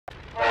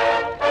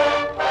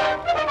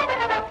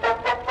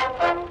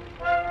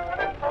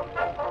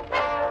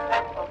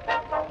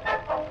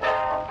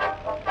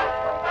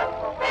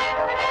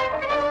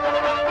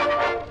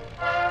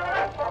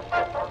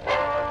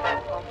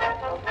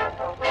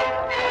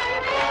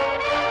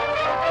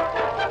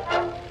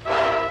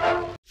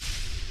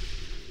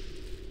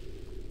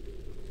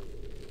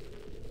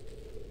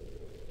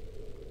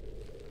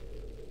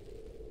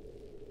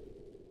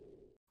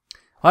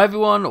Hi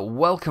everyone,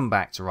 welcome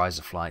back to Rise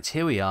of Flight.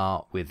 Here we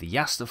are with the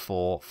Jasta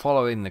 4,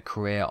 following the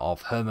career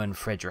of Herman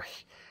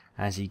Friedrich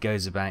as he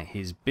goes about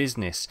his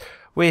business.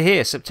 We're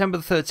here, September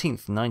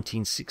 13th,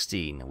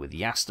 1916, with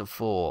Jasta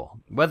 4.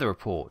 Weather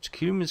report: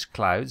 cumulus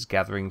clouds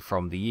gathering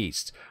from the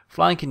east.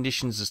 Flying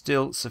conditions are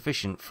still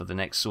sufficient for the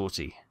next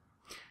sortie.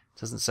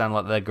 Doesn't sound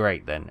like they're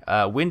great then.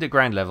 Wind at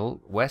ground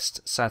level,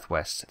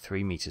 west-southwest,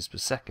 3 meters per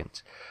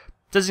second.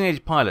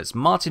 Designated pilots: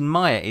 Martin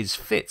Meyer is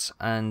fit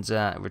and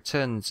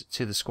returned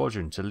to the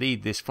squadron to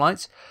lead this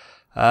flight.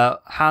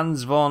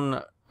 Hans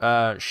von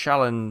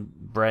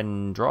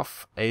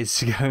Schallenbrendorf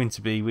is going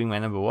to be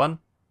wingman number 1.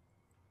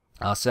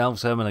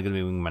 Ourselves, Herman, are going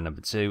to be wingman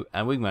number 2,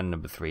 and wingman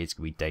number 3 is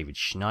going to be David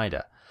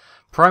Schneider.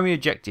 Primary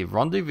objective: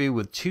 rendezvous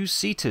with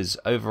 2-seaters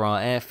over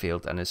our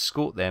airfield and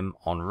escort them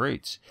en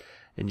route.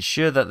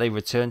 Ensure that they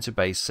return to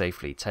base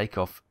safely. Take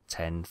off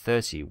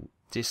 10:30.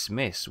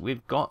 Dismiss.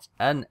 We've got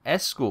an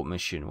escort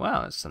mission.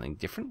 Wow, that's something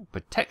different.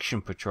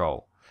 Protection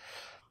patrol.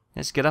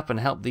 Let's get up and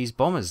help these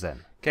bombers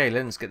then. Okay,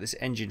 let's get this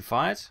engine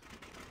fired.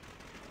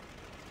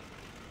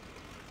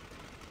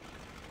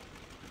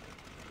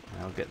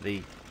 I'll get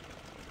the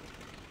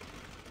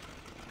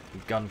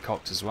gun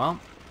cocked as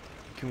well.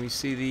 Can we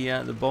see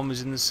the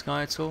bombers in the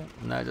sky at all?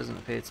 No, it doesn't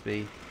appear to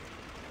be.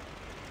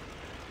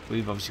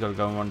 We've obviously got to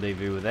go and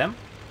rendezvous with them.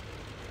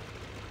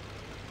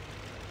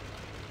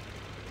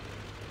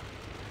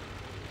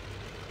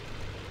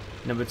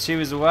 Number 2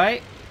 is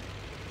away.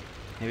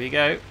 Here we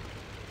go.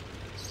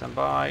 Stand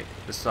by.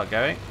 Let's start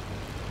going.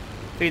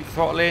 Feed the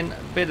throttle in.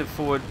 A bit of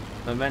forward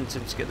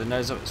momentum to get the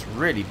nose up. It's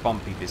really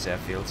bumpy, this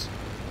airfield.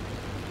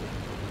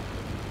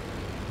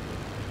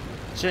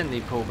 Gently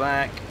pull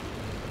back.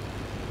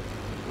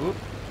 Whoop.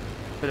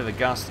 Bit of a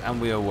gust and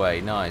we're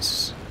away.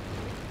 Nice.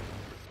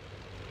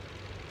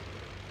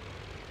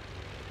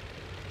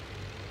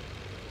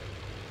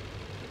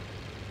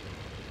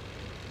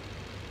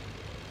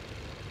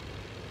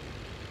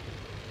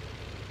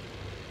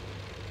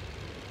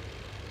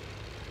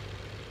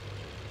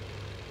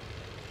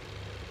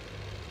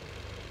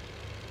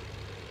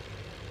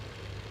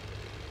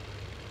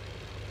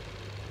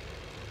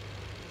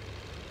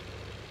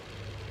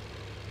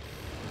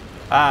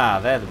 Ah,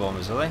 they're the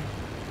bombers, are they?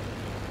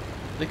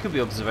 They could be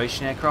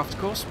observation aircraft,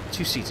 of course.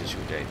 2-seaters, should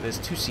we go? There's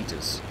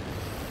 2-seaters.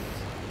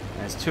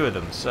 There's 2 of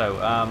them. So,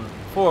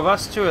 4 of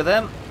us, 2 of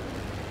them.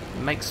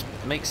 Makes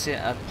it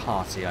a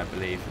party, I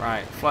believe.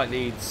 Right, flight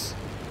leads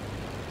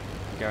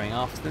going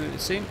after them, it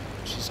would seem,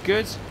 which is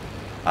good.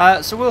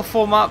 So we'll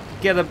form up,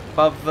 get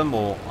above them,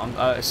 or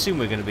I assume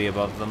we're going to be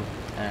above them,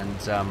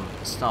 and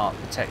start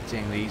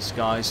protecting these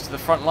guys to the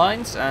front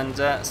lines,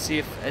 and see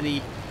if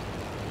any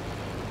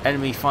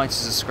enemy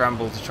fighters are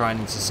scrambled to try and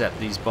intercept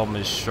these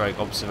bombers stroke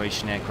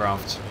observation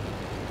aircraft,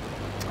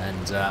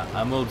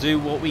 and we'll do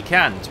what we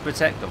can to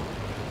protect them.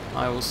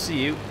 I will see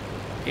you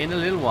in a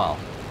little while.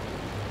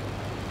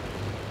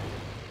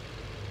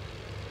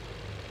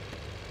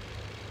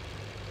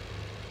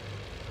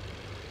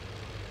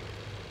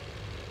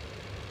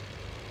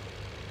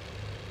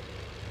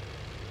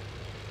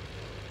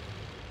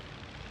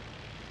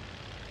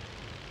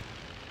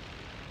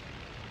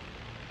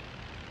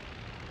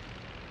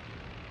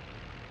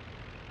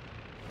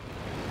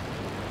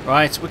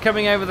 Right, we're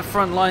coming over the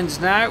front lines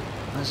now.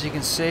 As you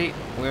can see,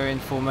 we're in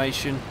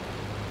formation.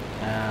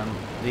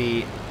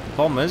 The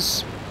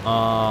bombers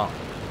are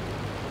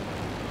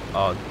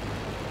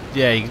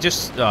yeah, you can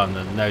just, oh,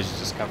 the nose is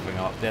just covering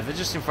up. Yeah, they're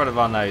just in front of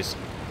our nose.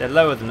 They're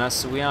lower than us,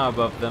 so we are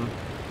above them.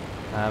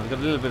 We've got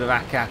a little bit of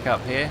ack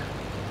up here.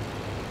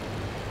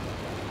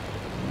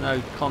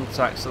 No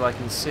contacts that I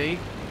can see.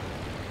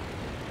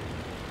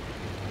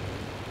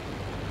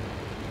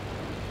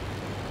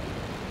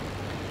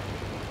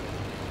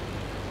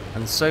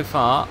 And so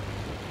far,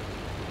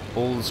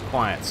 all's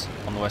quiet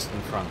on the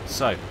Western Front.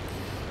 So,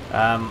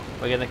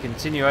 we're going to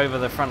continue over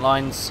the front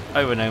lines,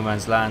 over no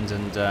man's land,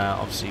 and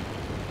obviously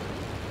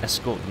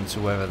escort them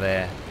to wherever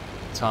their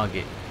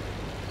target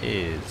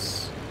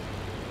is.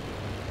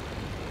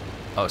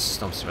 Oh, it's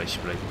just an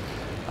observation blue.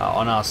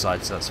 On our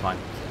side, so that's fine.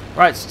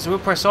 Right, so we'll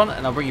press on,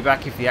 and I'll bring you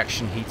back if the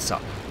action heats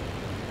up.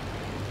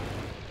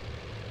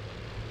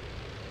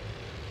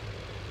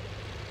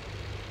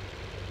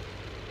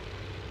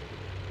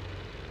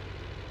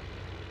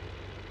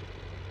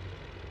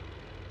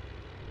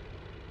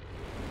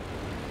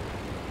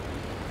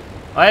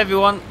 Hi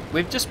everyone,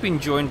 we've just been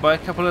joined by a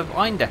couple of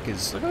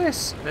Eindeckers. Look at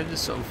this, they're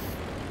just sort of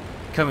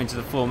coming to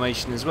the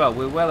formation as well.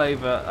 We're well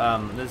over,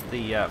 there's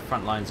the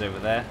front lines over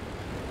there.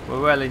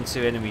 We're well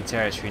into enemy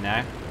territory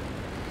now.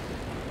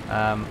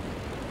 I'm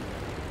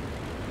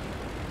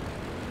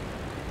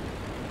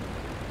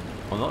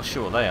not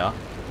sure what they are.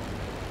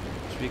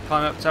 Should we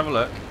climb up to have a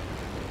look?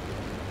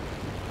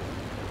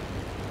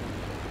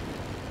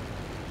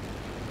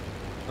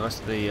 The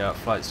rest of the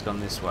flight's gone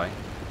this way.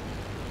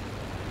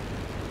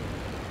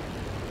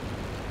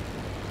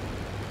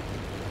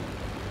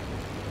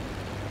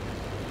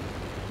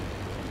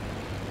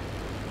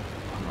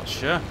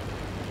 Sure.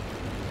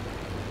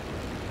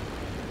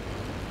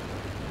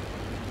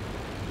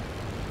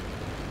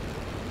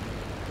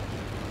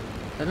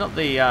 They're not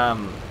the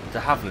de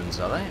Havillands,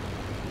 are they?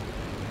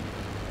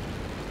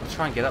 I'll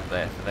try and get up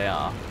there if they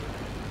are.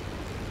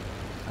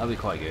 That'll be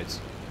quite good.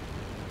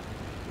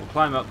 We'll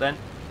climb up then.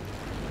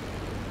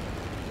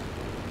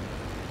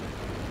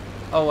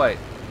 Oh wait.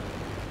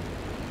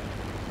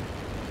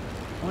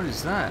 What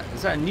is that?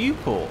 Is that a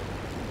Newport?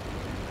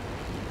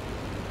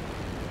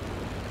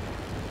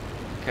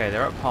 Okay,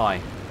 they're up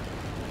high.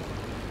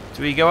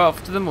 Do we go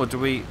after them or do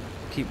we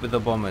keep with the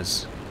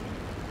bombers?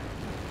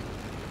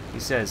 He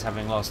says,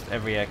 having lost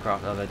every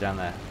aircraft. Oh, they're down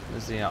there.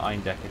 There's the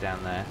Eindecker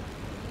down there.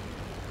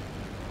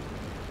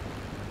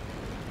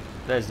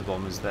 There's the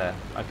bombers there.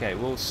 Okay,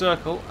 we'll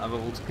circle and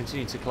we'll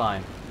continue to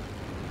climb.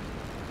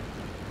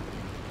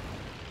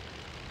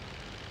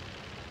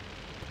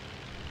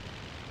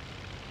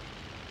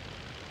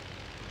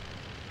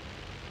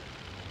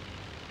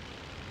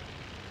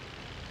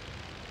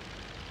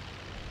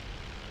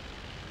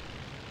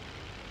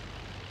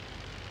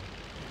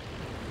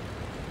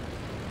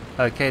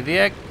 Okay,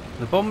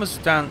 the bombers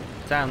down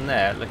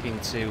there looking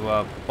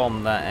to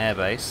bomb that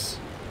airbase.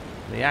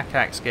 The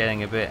Akak's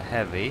getting a bit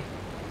heavy.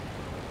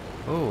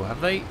 Oh, are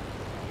they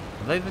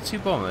the two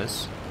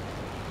bombers?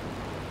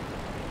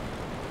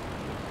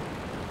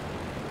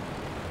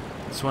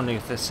 Just wondering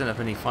if they're sent up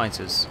any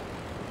fighters.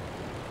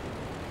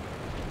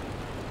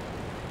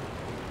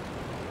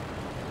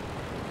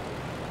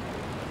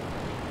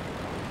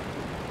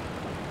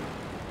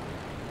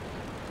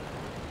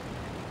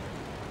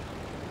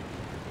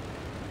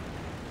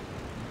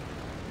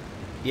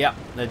 Yeah,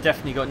 they've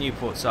definitely got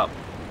Newports up.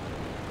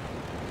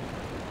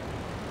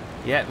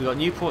 Yeah, we've got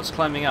Newports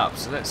climbing up,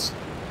 so let's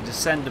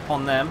descend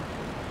upon them.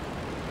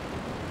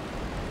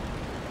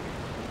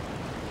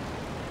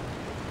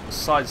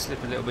 Side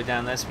slip a little bit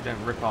down there so we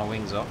don't rip our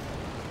wings off.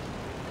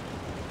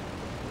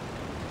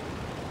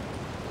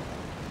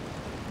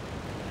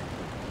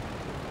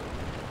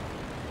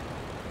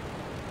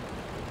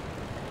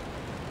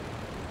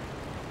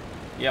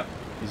 Yep,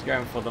 he's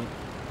going for them.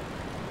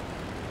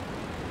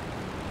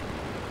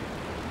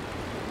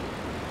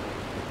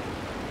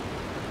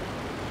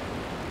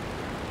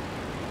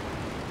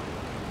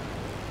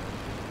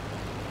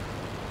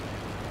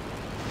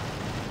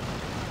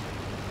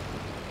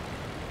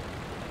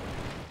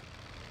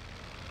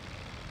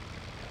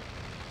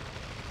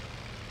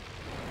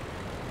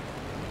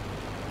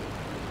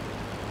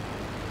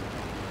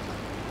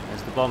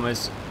 The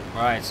bombers,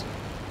 right.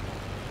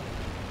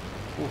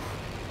 Oof.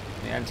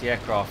 The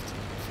anti-aircraft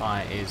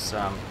fire is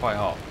quite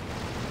hot.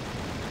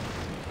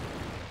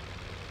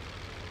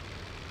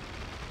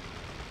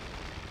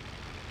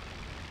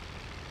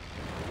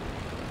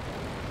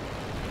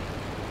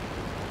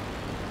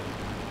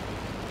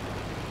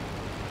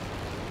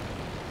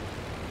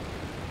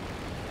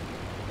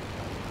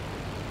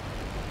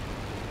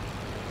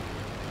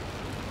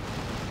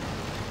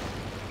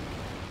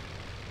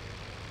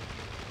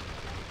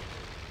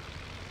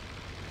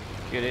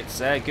 Good hits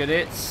there, good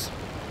hits.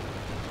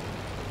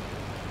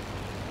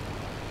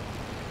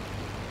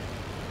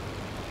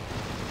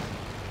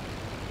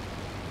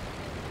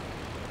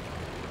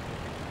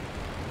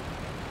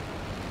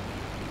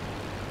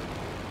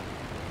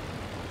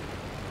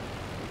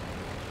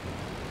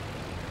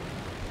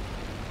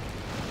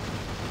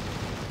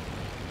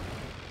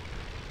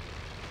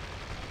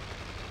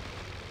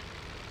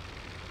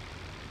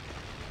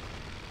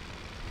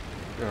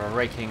 Bit of a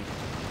raking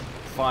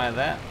fire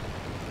there.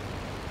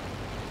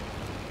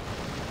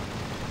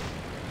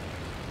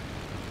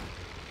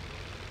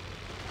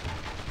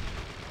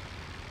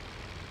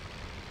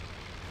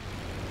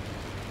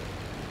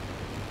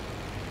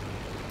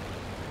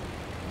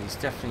 He's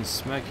definitely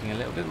smoking a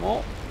little bit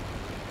more.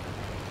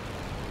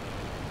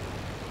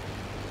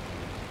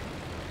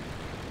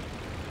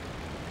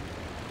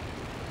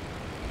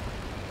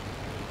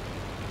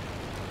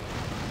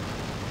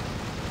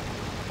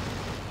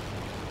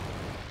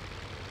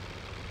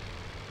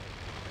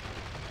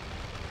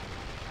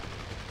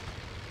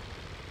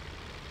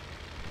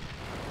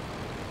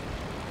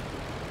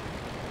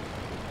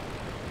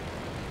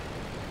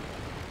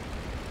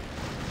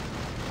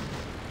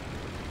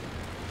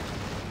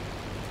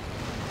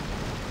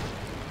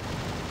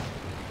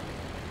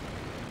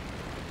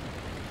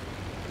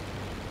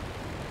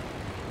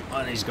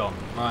 And he's gone.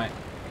 Right.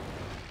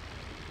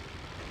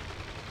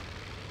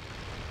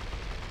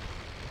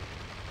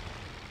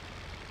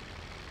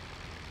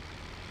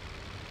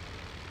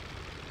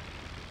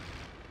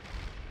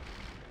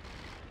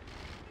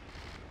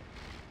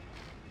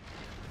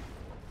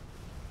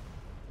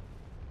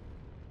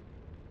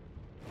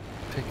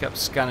 Pick up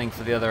scanning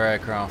for the other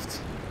aircraft.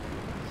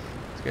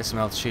 Let's get some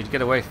altitude.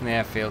 Get away from the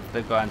airfield.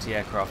 They've got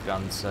anti-aircraft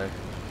guns, so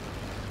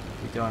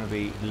we don't want to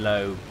be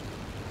low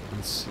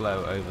and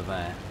slow over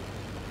there.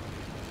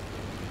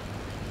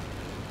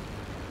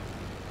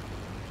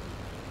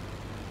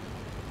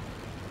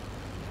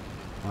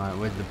 Right,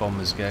 where'd the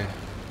bombers go?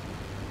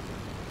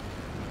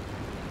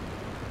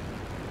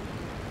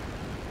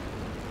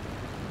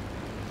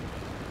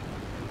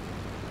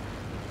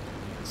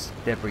 It's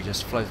debris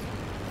just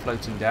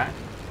floating down.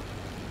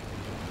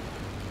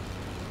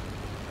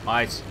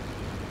 Right.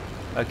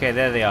 Okay,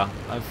 there they are.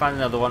 I found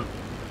another one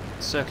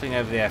circling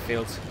over the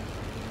airfield.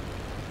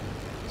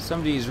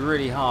 Somebody is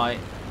really high.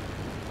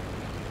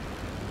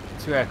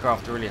 2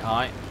 aircraft are really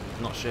high.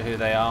 Not sure who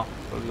they are,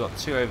 but we've got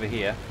 2 over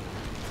here.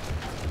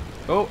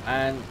 Oh,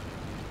 and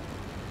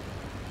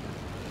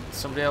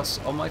somebody else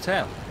on my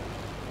tail.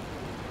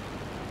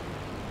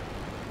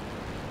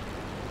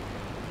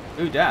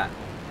 Who dat?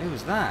 Who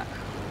was that?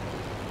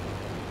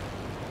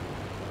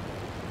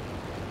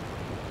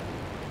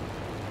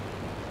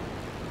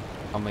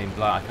 I mean,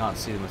 black. I can't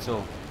see them at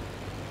all.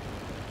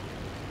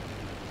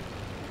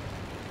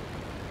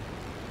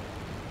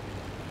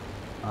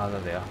 Ah, there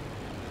they are.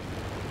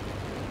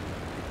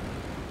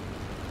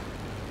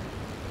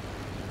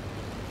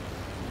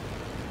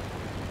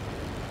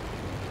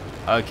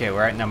 Okay,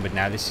 we're outnumbered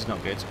now. This is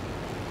not good.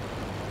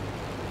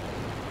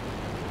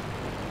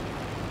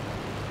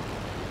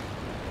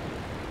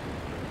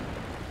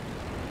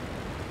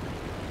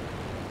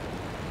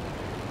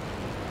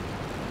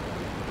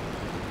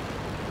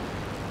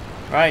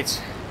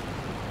 Right.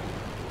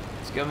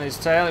 Let's get on his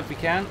tail if we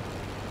can.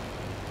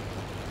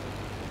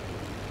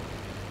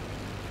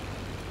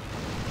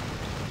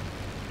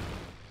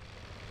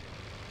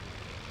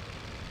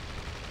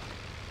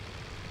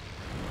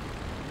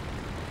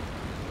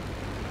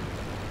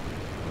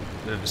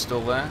 Bit of a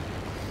stall there.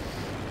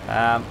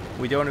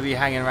 We don't want to be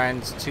hanging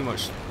around too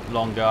much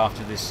longer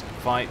after this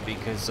fight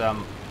because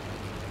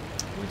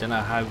we don't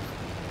know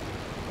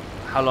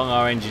how long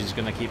our engine is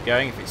going to keep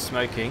going if it's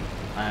smoking,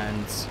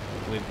 and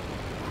we're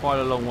quite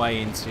a long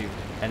way into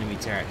enemy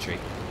territory.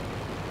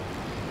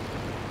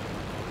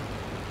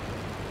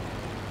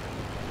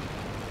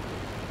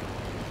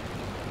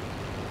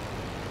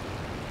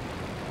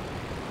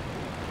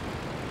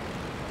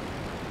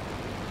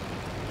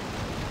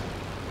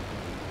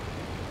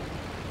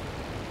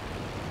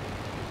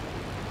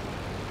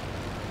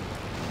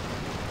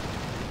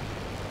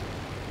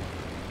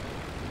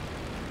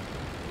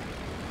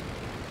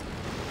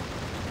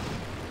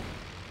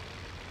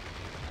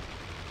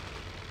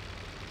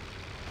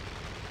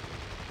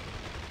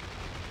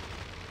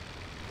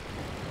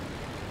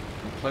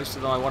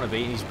 Closer than I want to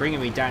be, and he's bringing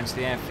me down to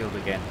the airfield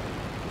again.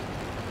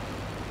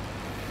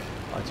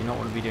 I do not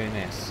want to be doing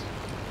this.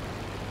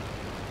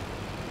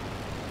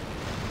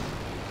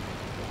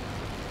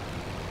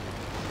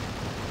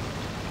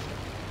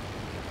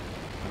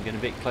 I'm getting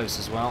a bit close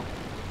as well.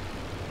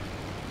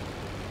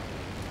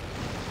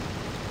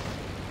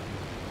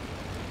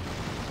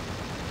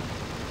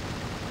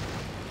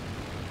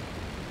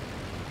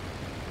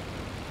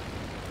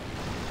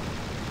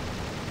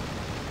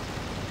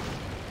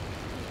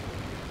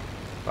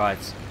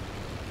 Right,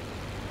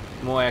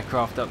 more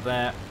aircraft up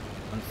there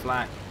and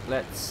flak.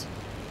 Let's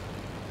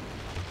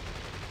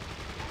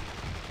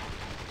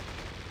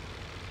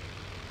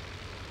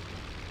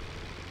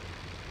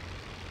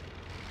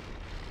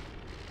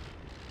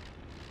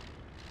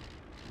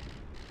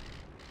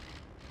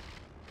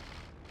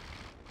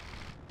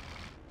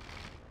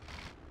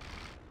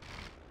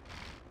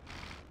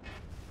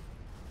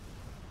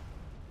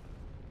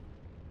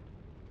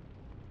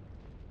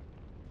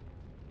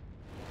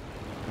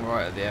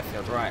right at the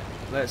airfield. Right,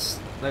 let's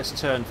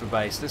turn for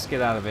base. Let's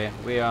get out of here.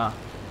 We're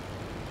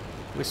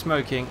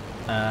smoking,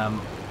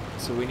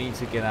 so we need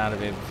to get out of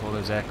here before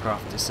those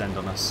aircraft descend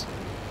on us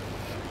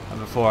and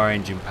before our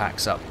engine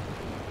packs up.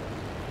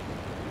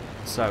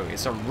 So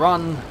it's a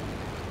run.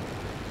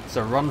 It's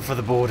a run for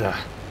the border.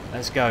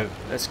 Let's go.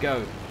 Let's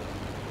go.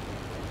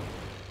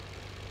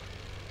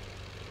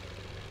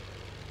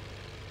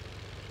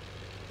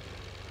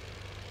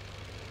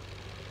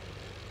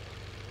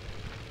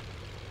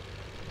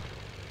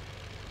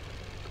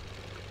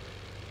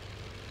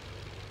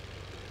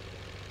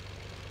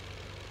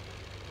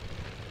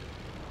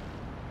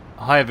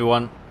 Hi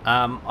everyone.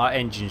 Our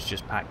engine's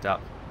just packed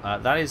up.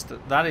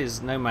 That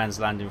is no man's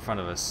land in front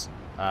of us.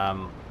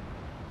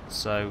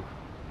 So,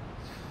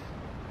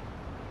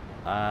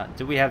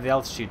 do we have the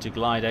altitude to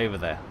glide over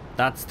there?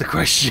 That's the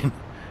question.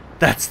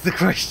 That's the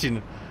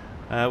question.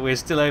 We're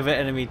still over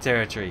enemy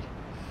territory.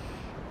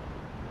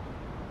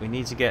 We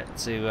need to get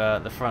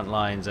to the front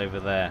lines over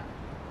there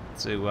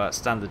to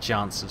stand the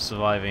chance of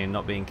surviving and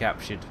not being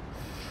captured.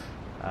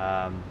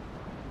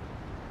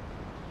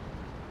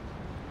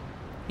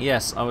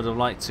 Yes, I would have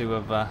liked to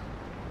have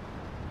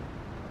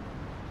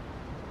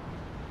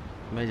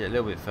made it a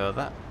little bit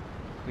further.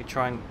 We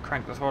try and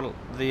crank the throttle,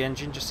 the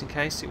engine, just in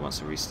case it wants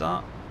to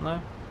restart. No?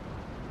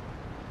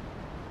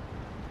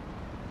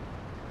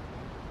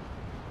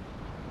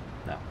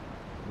 No.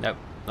 Nope,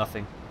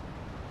 nothing.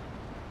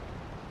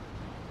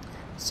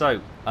 So,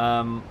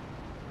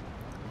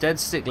 dead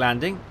stick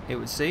landing, it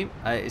would seem.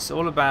 It's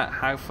all about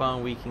how far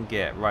we can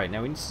get. Right,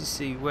 now we need to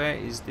see where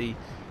is the...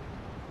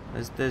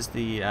 There's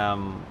the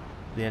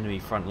enemy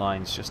front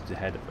lines just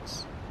ahead of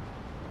us.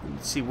 We need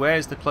to see where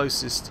is the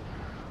closest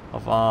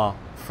of our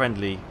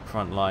friendly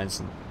front lines.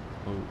 And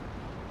we're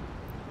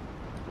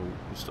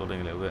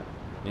stalling a little bit.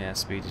 Yeah,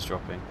 speed is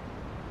dropping.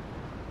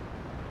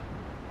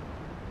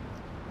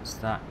 What's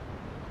that?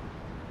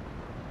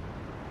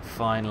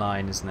 Fine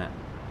line, isn't it?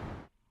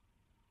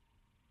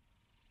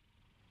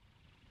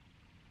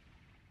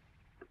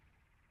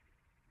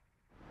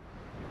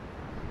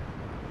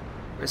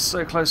 We're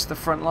so close to the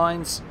front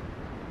lines.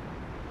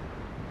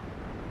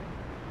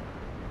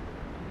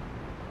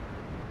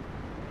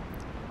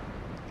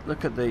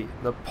 Look at the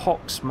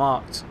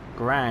pox-marked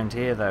ground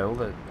here, though. All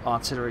the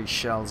artillery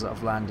shells that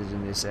have landed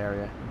in this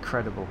area.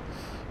 Incredible.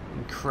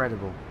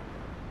 Incredible.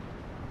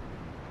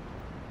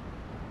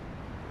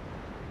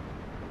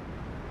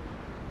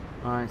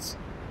 Right.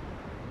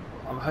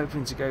 I'm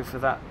hoping to go for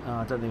that. Oh,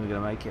 I don't think we're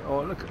going to make it.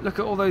 Oh, look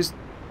at all those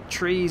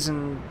trees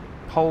and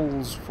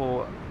poles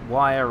for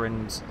wire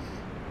and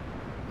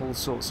all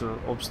sorts of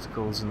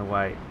obstacles in the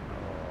way.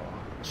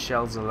 Oh,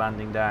 shells are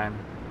landing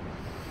down.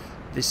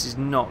 This is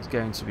not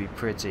going to be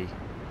pretty.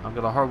 I've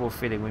got a horrible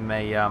feeling we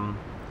may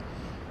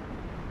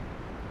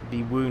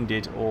be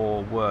wounded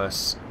or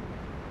worse.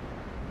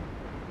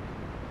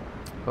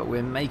 But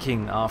we're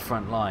making our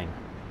front line.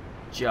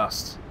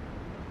 Just.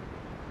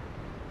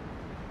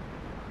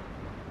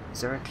 Is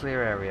there a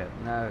clear area?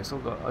 No, it's all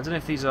got. I don't know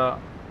if these are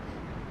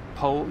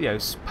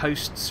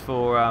posts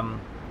for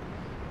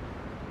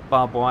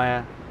barbed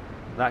wire,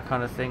 that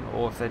kind of thing,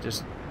 or if they're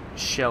just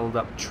shelled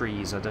up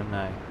trees. I don't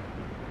know.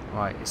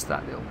 Right, it's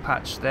that little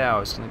patch there I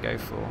was going to go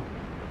for.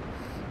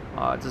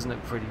 Oh, it doesn't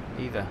look pretty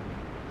either.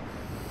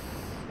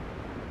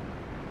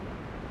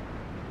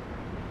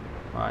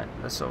 Right,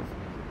 let's sort of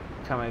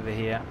come over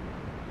here.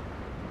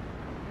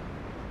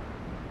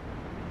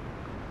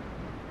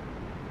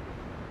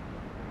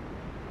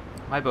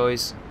 Hi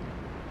boys.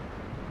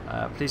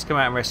 Please come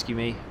out and rescue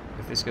me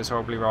if this goes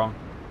horribly wrong.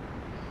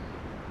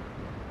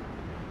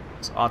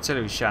 It's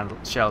artillery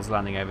shells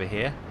landing over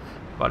here,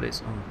 but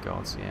it's, oh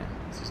god, yeah,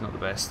 this is not the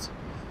best.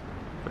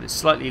 But it's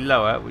slightly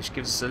lower, which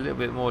gives us a little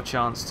bit more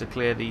chance to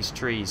clear these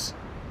trees,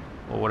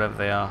 or whatever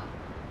they are.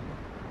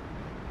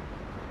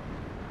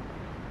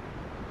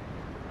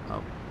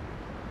 Oh.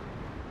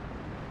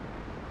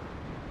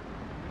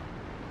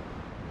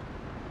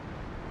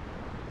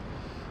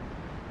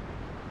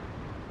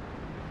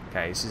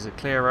 Okay, this is a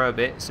clearer a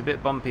bit. It's a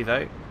bit bumpy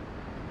though.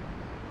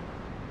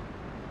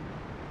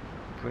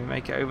 Can we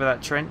make it over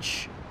that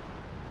trench?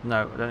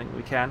 No, I don't think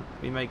we can.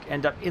 We may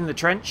end up in the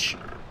trench.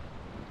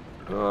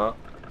 Oh.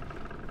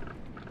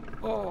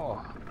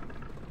 Oh.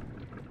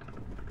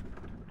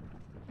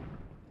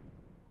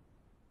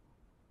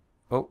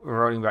 Oh,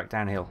 we're rolling back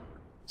downhill.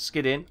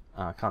 Skid in.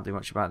 Oh, I can't do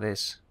much about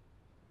this.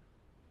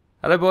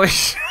 Hello,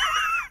 boys.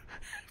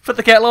 Put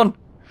the kettle on.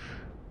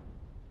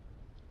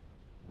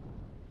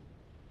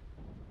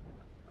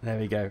 There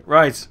we go.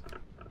 Right.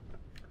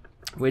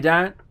 We're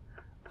down.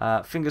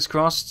 Fingers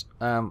crossed.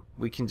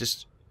 We can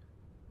just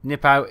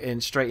nip out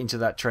and straight into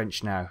that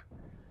trench now.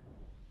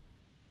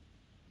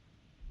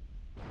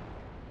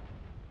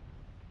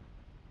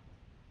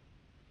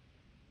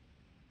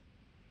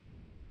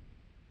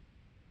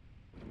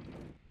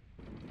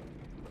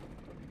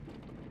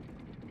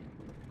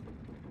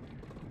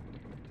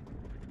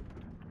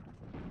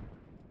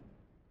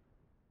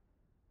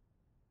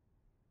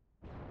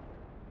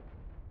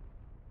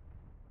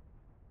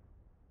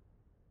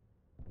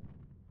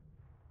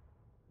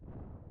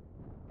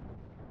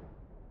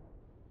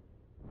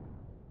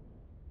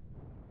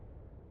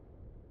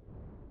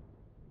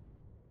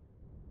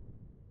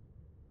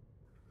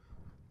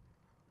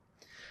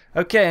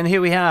 Okay, and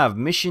here we have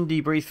mission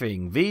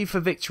debriefing. V for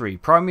victory.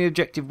 Primary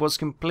objective was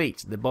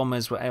complete. The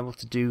bombers were able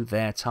to do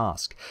their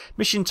task.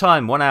 Mission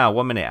time 1 hour,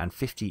 1 minute and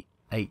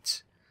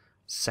 58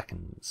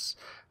 seconds.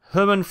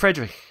 Herman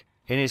Friedrich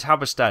in his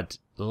Halberstadt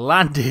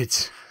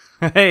landed.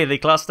 Hey, they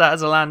classed that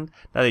as a land?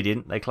 No, they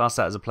didn't. They classed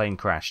that as a plane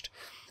crashed.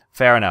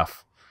 Fair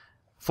enough.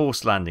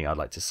 Forced landing, I'd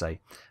like to say.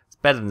 It's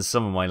better than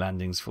some of my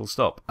landings, full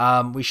stop.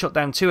 We shot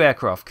down 2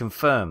 aircraft,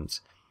 confirmed.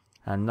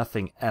 And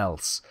nothing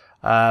else.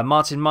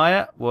 Martin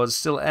Meyer was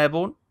still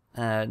airborne.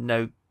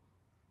 No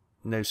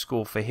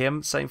score for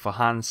him. Same for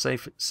Hans.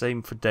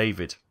 Same for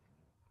David.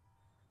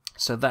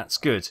 So that's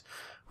good.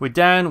 We're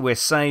down. We're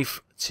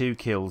safe. 2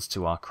 kills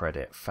to our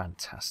credit.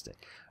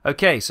 Fantastic.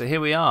 Okay, so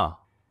here we are.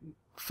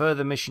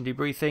 Further mission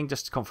debriefing.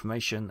 Just a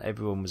confirmation.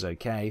 Everyone was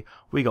okay.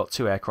 We got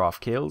 2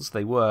 aircraft kills.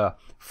 They were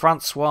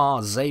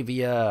Francois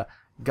Xavier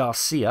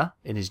Garcia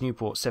in his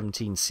Newport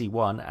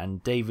 17C1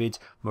 and David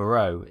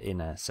Moreau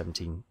in a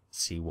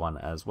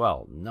 17C1 as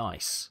well.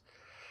 Nice.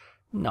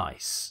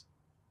 Nice.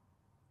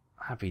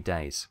 Happy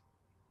days.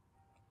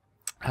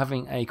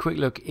 Having a quick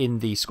look in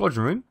the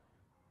squadron room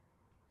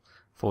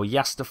for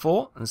Jasta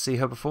 4 and see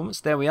her performance.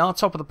 There we are,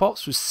 top of the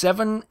pops with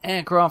 7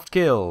 aircraft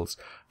kills,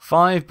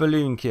 5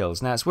 balloon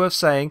kills. Now it's worth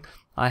saying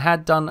I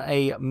had done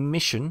a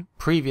mission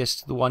previous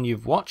to the one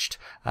you've watched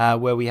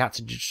where we had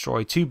to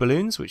destroy 2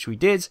 balloons, which we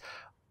did.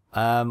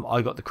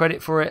 I got the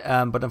credit for it,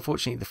 but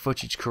unfortunately the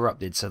footage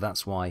corrupted, so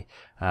that's why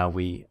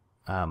we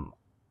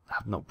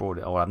have not brought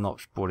it, or I've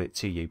not brought it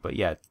to you. But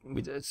yeah,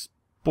 it's a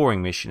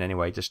boring mission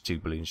anyway, just 2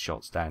 balloon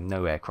shots down,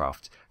 no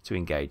aircraft to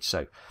engage,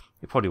 so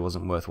it probably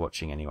wasn't worth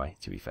watching anyway,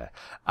 to be fair.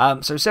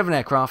 So 7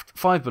 aircraft,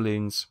 5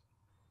 balloons,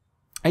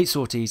 8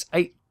 sorties,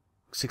 8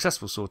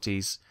 successful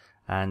sorties,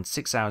 and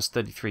 6 hours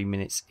 33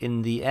 minutes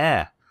in the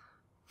air.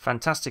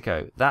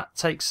 Fantastico. That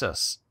takes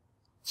us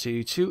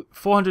to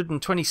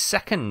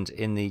 422nd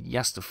in the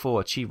Jasta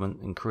 4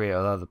 achievement in career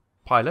of other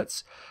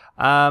pilots.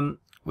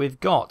 We've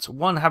got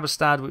 1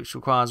 Halberstadt which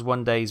requires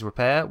 1 day's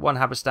repair, 1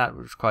 Halberstadt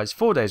which requires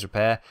 4 days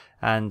repair,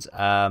 and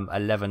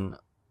 11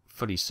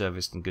 fully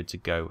serviced and good to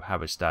go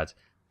Halberstadt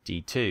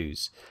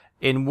D.IIs.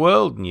 In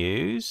world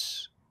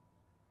news,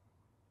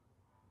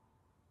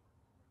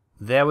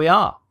 there we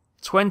are,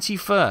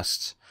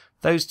 21st.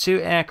 Those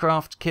 2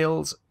 aircraft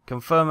kills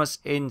confirm us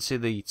into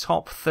the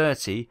top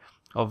 30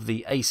 of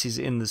the aces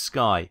in the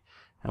sky,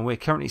 and we're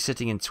currently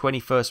sitting in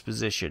 21st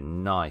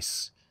position.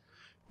 Nice.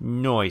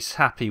 Nice,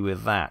 happy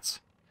with that.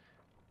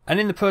 And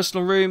in the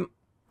personal room,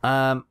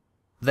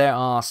 there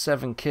are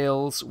 7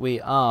 kills. We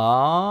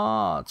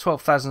are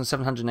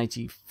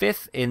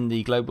 12,785th in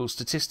the global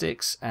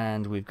statistics,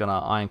 and we've got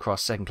our Iron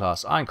Cross 2nd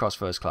class, Iron Cross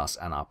 1st class,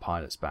 and our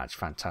pilot's badge.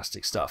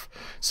 Fantastic stuff.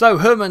 So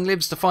Herman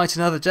lives to fight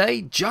another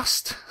day,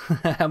 just,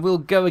 and we'll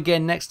go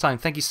again next time.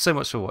 Thank you so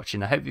much for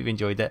watching. I hope you've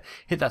enjoyed it.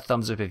 Hit that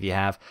thumbs up if you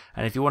have,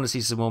 and if you want to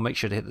see some more, make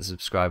sure to hit the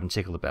subscribe and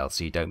tickle the bell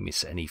so you don't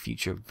miss any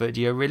future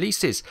video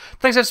releases.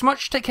 Thanks ever so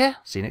much. Take care.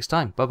 See you next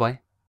time. Bye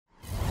bye.